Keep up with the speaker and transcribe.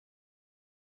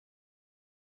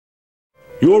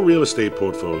Your real estate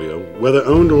portfolio, whether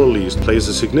owned or leased, plays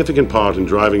a significant part in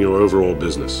driving your overall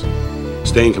business.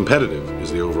 Staying competitive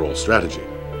is the overall strategy.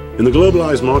 In the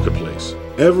globalized marketplace,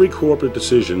 every corporate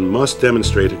decision must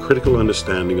demonstrate a critical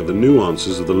understanding of the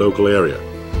nuances of the local area.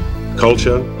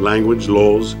 Culture, language,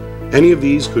 laws, any of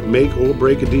these could make or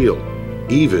break a deal,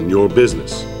 even your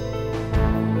business.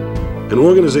 An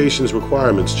organization's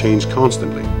requirements change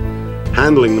constantly.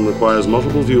 Handling them requires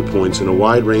multiple viewpoints in a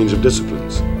wide range of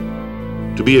disciplines.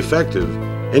 To be effective,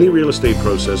 any real estate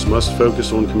process must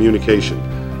focus on communication,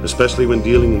 especially when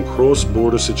dealing in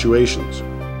cross-border situations.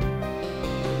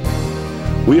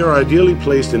 We are ideally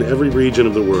placed in every region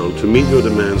of the world to meet your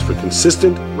demands for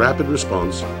consistent, rapid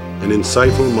response and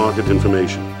insightful market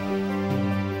information.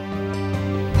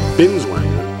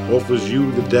 Binswanger offers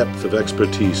you the depth of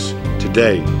expertise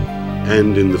today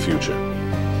and in the future.